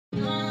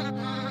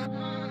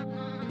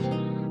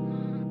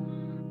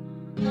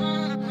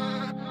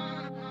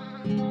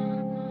Pinged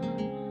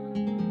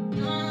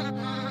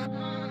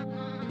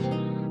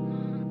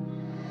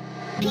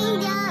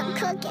up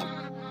cooking.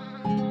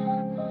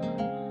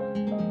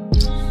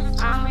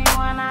 Only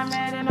one I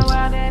met in the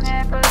world that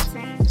had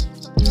potential.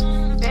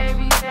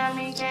 Baby, tell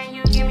me, can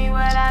you give me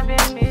what I've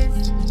been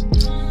missing?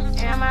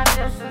 Am I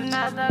just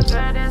another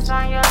girl that's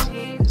on your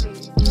hit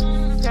list?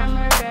 Come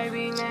here,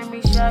 baby, let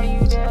me show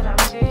you that I'm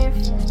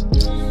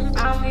different.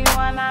 Only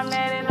one I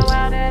met in the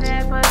world that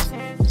had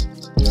potential.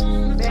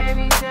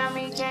 Baby, tell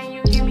me, can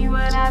you give me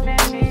what I've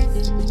been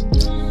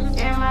missing?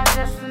 Am I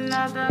just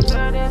another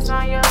girl that's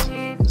on your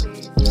hit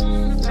list?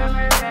 Come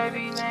here,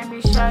 baby, let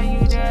me show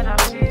you that I'm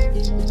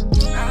different.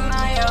 I'm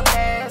on your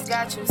past,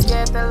 got you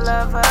scared to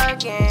love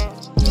again.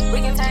 We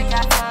can take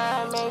our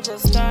time and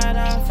just start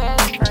off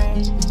as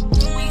friends.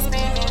 We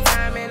spending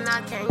time and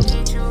I can't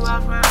get you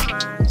off my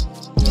mind.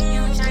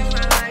 You changed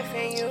my life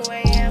and you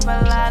ain't have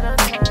a lot of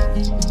time.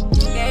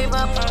 Gave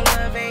up on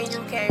love and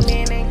you came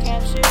in and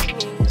captured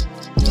me.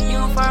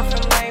 You far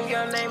from lame,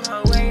 your name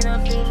her weight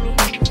up in me.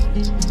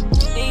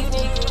 These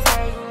niggas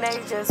hating, they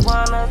just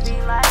wanna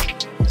be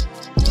like you.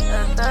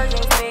 A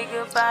thuggin'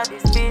 nigga about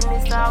this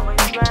business, always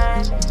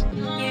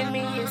grindin'. Give me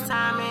his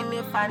time and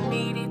if I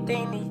need it,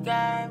 then he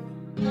got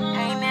me.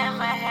 Ain't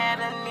never had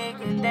a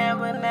nigga down,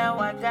 but now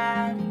I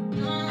got it.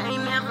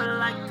 Ain't never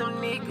liked them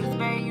niggas,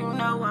 babe, you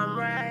know I'm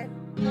right.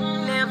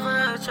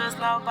 Never trust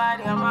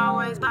nobody, I'm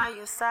always by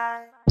your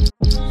side.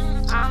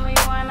 Only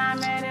one I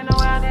met in the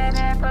world that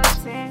had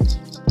potential.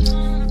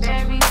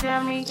 Baby,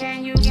 tell me,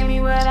 can you give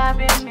me what I've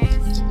been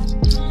missing?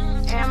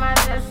 Am I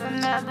just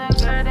another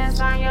girl that's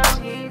on your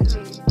hit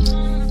list?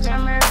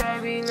 Come here,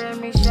 baby, let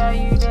me show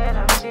you that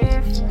I'm different.